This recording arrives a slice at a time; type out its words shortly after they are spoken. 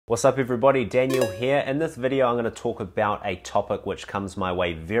What's up everybody, Daniel here. In this video I'm going to talk about a topic which comes my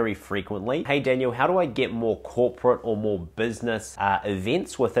way very frequently. Hey Daniel, how do I get more corporate or more business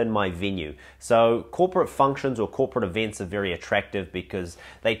events within my venue? So corporate functions or corporate events are very attractive because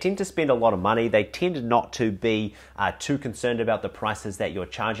they tend to spend a lot of money. They tend not to be too concerned about the prices that you're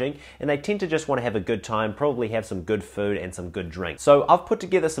charging, and they tend to just want to have a good time, probably have some good food and some good drinks. So I've put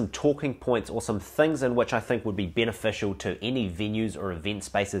together some talking points or some things in which I think would be beneficial to any venues or event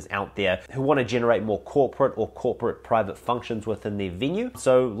spaces out there who want to generate more corporate or corporate private functions within their venue.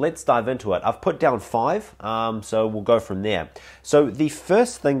 So let's dive into it. I've put down 5, so we'll go from there. So the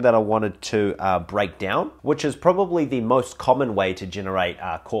first thing that I wanted to break down, which is probably the most common way to generate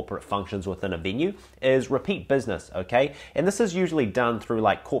corporate functions within a venue, is repeat business, okay? And this is usually done through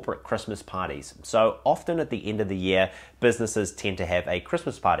like corporate Christmas parties. So often at the end of the year, businesses tend to have a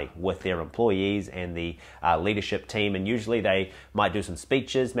Christmas party with their employees and the leadership team, and usually they might do some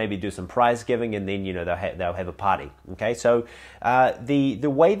speeches, maybe do some prize giving, and then they'll have a party. Okay, so the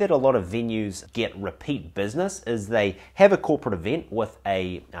way that a lot of venues get repeat business is they have a corporate event with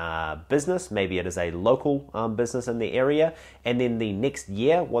a business, maybe it is a local business in the area, and then the next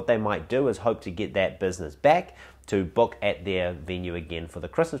year what they might do is hope to get that business back to book at their venue again for the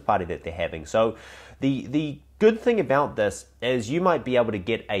Christmas party that they're having. So the good thing about this is you might be able to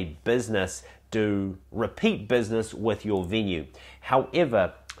get a business do repeat business with your venue.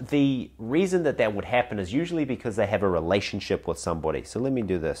 However, the reason that that would happen is usually because they have a relationship with somebody. So let me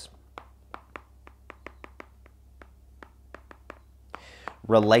do this.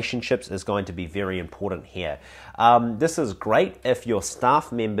 Relationships is going to be very important here. This is great if your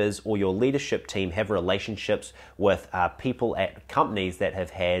staff members or your leadership team have relationships with people at companies that have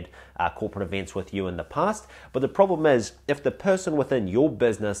had corporate events with you in the past. But the problem is if the person within your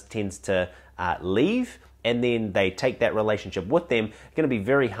business tends to leave and then they take that relationship with them, it's going to be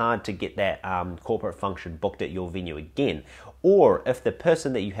very hard to get that corporate function booked at your venue again. Or if the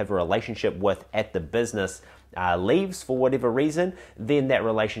person that you have a relationship with at the business leaves for whatever reason, then that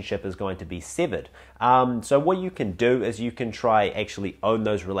relationship is going to be severed. So what you can do is you can try actually own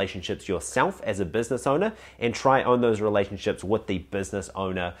those relationships yourself as a business owner, and try own those relationships with the business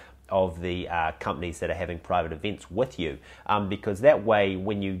owner of the companies that are having private events with you, because that way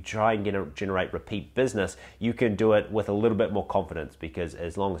when you try and generate repeat business, you can do it with a little bit more confidence, because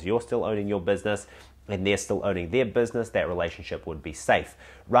as long as you're still owning your business and they're still owning their business, that relationship would be safe,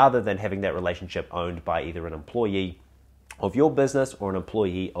 rather than having that relationship owned by either an employee of your business or an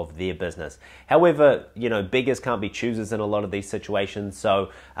employee of their business. However, beggars can't be choosers in a lot of these situations,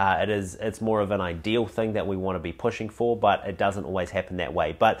 so it's more of an ideal thing that we want to be pushing for, but it doesn't always happen that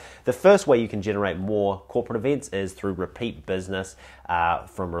way. But the first way you can generate more corporate events is through repeat business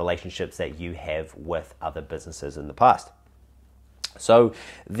from relationships that you have with other businesses in the past. So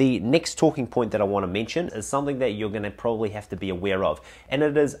the next talking point that I want to mention is something that you're going to probably have to be aware of, and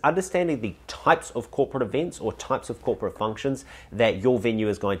it is understanding the types of corporate events or types of corporate functions that your venue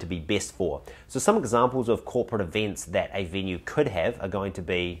is going to be best for. So some examples of corporate events that a venue could have are going to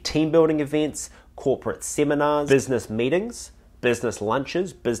be team building events, corporate seminars, business meetings, business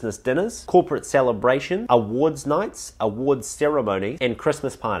lunches, business dinners, corporate celebration, awards nights, awards ceremonies, and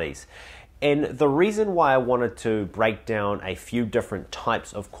Christmas parties. And the reason why I wanted to break down a few different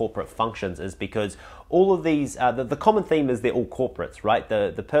types of corporate functions is because all of these, the common theme is they're all corporates, right?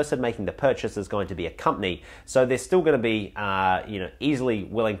 The person making the purchase is going to be a company, so they're still going to be, easily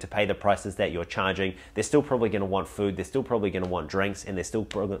willing to pay the prices that you're charging. They're still probably going to want food, they're still probably going to want drinks, and they're still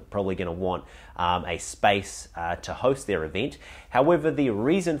probably going to want a space to host their event. However, the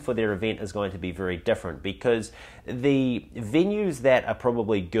reason for their event is going to be very different, because the venues that are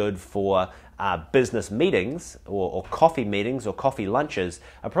probably good for business meetings or coffee meetings or coffee lunches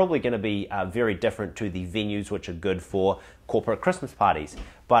are probably going to be very different to the venues which are good for corporate Christmas parties.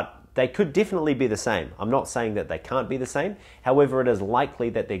 But they could definitely be the same. I'm not saying that they can't be the same. However, it is likely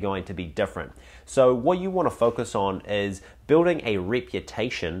that they're going to be different. So what you want to focus on is building a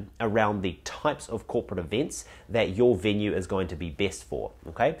reputation around the types of corporate events that your venue is going to be best for,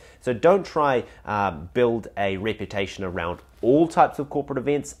 okay? So don't try build a reputation around all types of corporate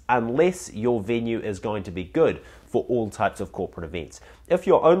events unless your venue is going to be good for all types of corporate events. If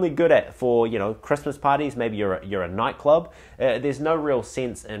you're only good at for Christmas parties, maybe you're a nightclub, there's no real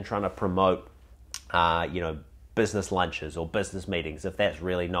sense in trying to promote business lunches or business meetings if that's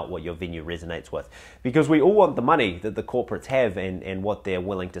really not what your venue resonates with, because we all want the money that the corporates have and what they're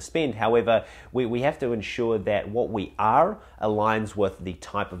willing to spend. However, we have to ensure that what we are aligns with the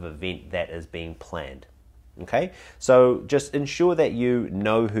type of event that is being planned. Okay, so just ensure that you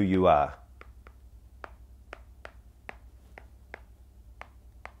know who you are.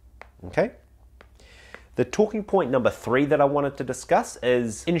 Okay? The talking point number 3 that I wanted to discuss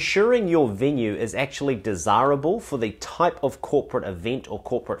is ensuring your venue is actually desirable for the type of corporate event or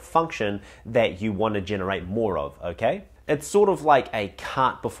corporate function that you want to generate more of, okay? It's sort of like a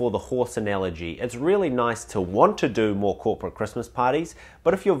cart before the horse analogy. It's really nice to want to do more corporate Christmas parties,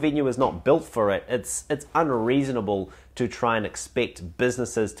 but if your venue is not built for it, it's unreasonable to try and expect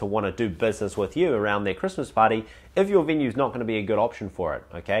businesses to want to do business with you around their Christmas party if your venue is not going to be a good option for it,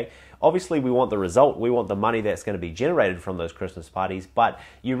 okay? Obviously, we want the result. We want the money that's going to be generated from those Christmas parties, but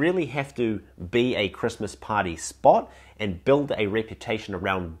you really have to be a Christmas party spot and build a reputation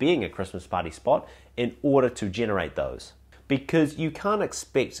around being a Christmas party spot in order to generate those. Because you can't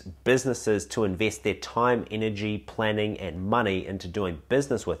expect businesses to invest their time, energy, planning, and money into doing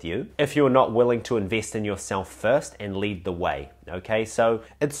business with you if you're not willing to invest in yourself first and lead the way. Okay, so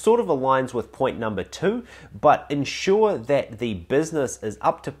it sort of aligns with point number 2, but ensure that the business is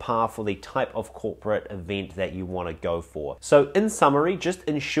up to par for the type of corporate event that you want to go for. So in summary, just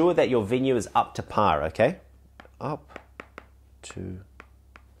ensure that your venue is up to par, okay? Up to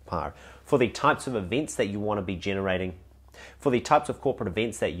par. For the types of events that you want to be generating, for the types of corporate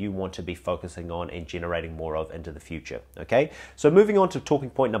events that you want to be focusing on and generating more of into the future, okay? So moving on to talking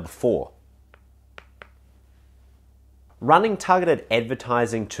point number 4. Running targeted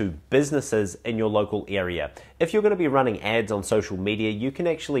advertising to businesses in your local area. If you're going to be running ads on social media, you can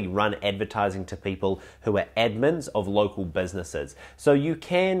actually run advertising to people who are admins of local businesses. So you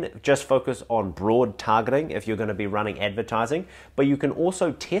can just focus on broad targeting if you're going to be running advertising, but you can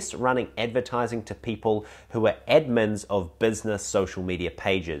also test running advertising to people who are admins of business social media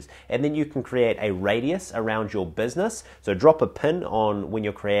pages. And then you can create a radius around your business. So drop a pin on when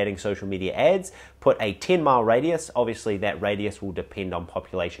you're creating social media ads, put a 10-mile radius. Obviously, that radius will depend on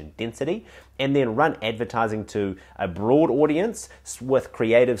population density, and then run advertising to a broad audience with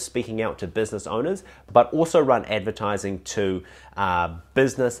creatives speaking out to business owners, but also run advertising to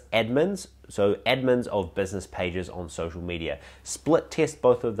business admins, so admins of business pages on social media. Split test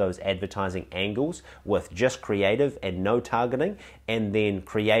both of those advertising angles with just creative and no targeting, and then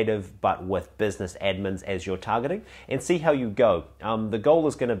creative but with business admins as your targeting, and see how you go. The goal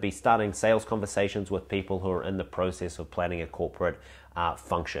is going to be starting sales conversations with people who are in the process of planning a corporate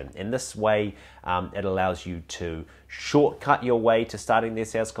function. In this way, it allows you to shortcut your way to starting their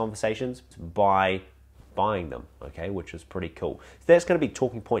sales conversations by buying them, okay, which is pretty cool. So that's going to be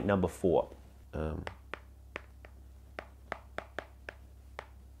talking point number 4.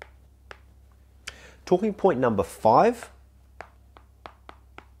 Talking point number 5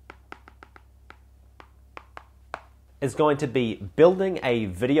 is going to be building a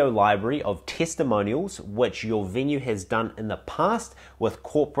video library of testimonials which your venue has done in the past with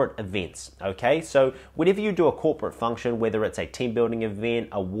corporate events, okay? So whenever you do a corporate function, whether it's a team building event,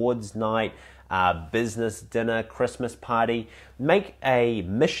 awards night, business dinner, Christmas party, make a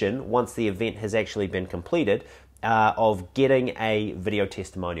mission once the event has actually been completed of getting a video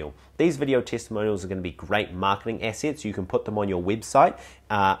testimonial. These video testimonials are going to be great marketing assets. You can put them on your website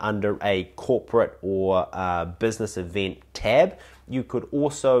under a corporate or business event tab. You could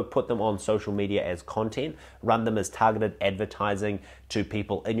also put them on social media as content, run them as targeted advertising to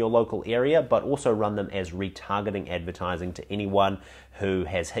people in your local area, but also run them as retargeting advertising to anyone who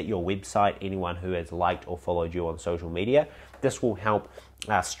has hit your website, anyone who has liked or followed you on social media. This will help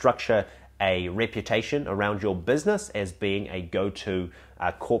structure a reputation around your business as being a go-to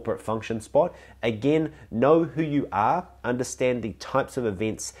corporate function spot. Again, know who you are, understand the types of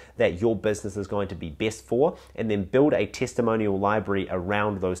events that your business is going to be best for, and then build a testimonial library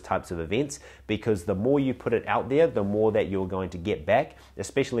around those types of events, because the more you put it out there, the more that you're going to get back,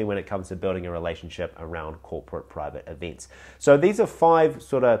 especially when it comes to building a relationship around corporate private events. So these are 5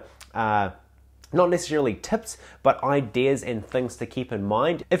 sort of not necessarily tips, but ideas and things to keep in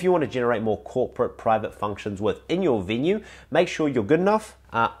mind. If you want to generate more corporate private functions within your venue, make sure you're good enough.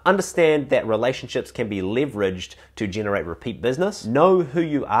 Understand that relationships can be leveraged to generate repeat business. Know who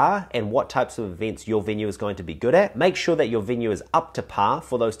you are and what types of events your venue is going to be good at. Make sure that your venue is up to par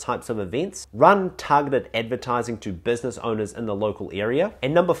for those types of events. Run targeted advertising to business owners in the local area.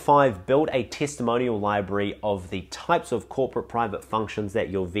 And number 5, build a testimonial library of the types of corporate private functions that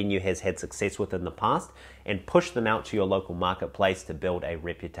your venue has had success with in the past, and push them out to your local marketplace to build a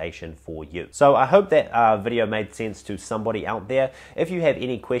reputation for you. So I hope that video made sense to somebody out there. If you have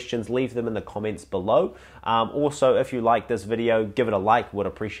any questions, leave them in the comments below. Also, if you like this video, give it a like. Would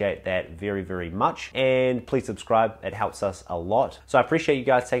appreciate that very, very much. And please subscribe. It helps us a lot. So I appreciate you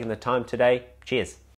guys taking the time today. Cheers.